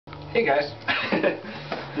Hey guys,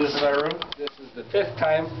 this is our room. This is the 5th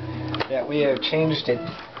time that we have changed it.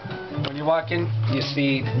 When you walk in, you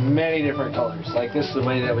see many different colors. Like this is the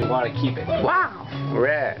way that we want to keep it. Wow!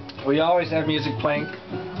 Red. We always have music playing.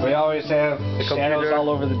 We always have shadows all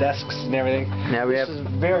over the desks and everything. Yeah, we this have is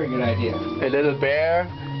a very good idea. a little bear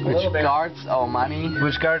which guards our money.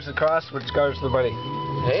 Which guards the cross, which guards the money.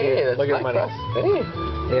 Hey, that's look at the money. cross. Hey.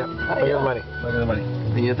 Yeah, look at the money. Look at the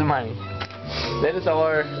money. Here's the money. That is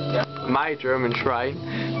our my German shrine,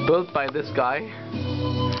 built by this guy.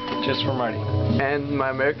 Just for Marty. And my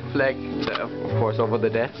American flag, of course, over the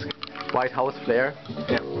desk. White House flair.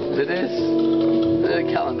 Yeah. It is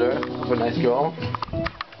the calendar of a nice girl.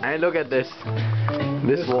 And look at this.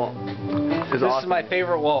 This wall is awesome. This is my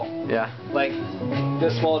favorite wall. Yeah. Like,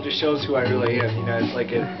 this wall just shows who I really am. You know, it's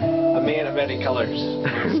like a man of many colors.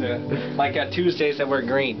 Like on Tuesdays I wear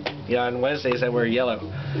green. You know, on Wednesdays I wear yellow.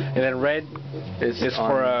 And then red is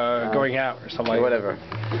for going out or something like whatever.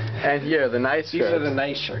 And here, the nice shirts. These are the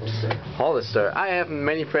nice shirts. Hollister. I have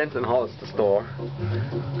many friends in Hollister store.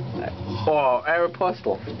 Oh,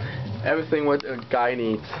 Aeropostale. Everything what a guy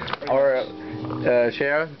needs. Our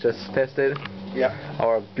chair, just tested. Yeah.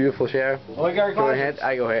 Our beautiful chair. Oh, go ahead,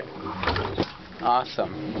 I go ahead.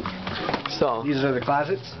 Awesome. So. These are the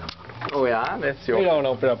closets. Oh yeah, that's your. We don't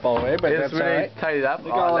open up all the way, but that's really alright. Tidied up.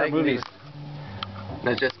 Look at all our movies.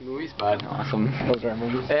 Not just movies, but awesome. Those are our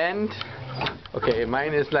movies. And okay,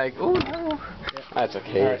 mine is like, oh no. Yeah. That's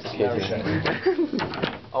okay.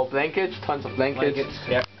 Right, Oh, blankets, tons of blankets.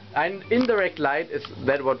 Yeah. And indirect light is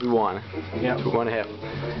that what we want. Yeah. We want to have.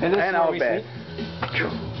 And our bed.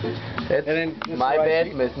 That's my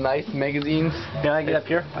bed with nice magazines. Can I get up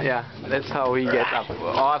here? Yeah, that's how he gets up.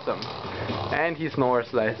 Awesome. And he snores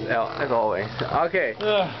as always. Okay.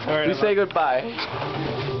 All right, we say goodbye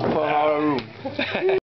from our room.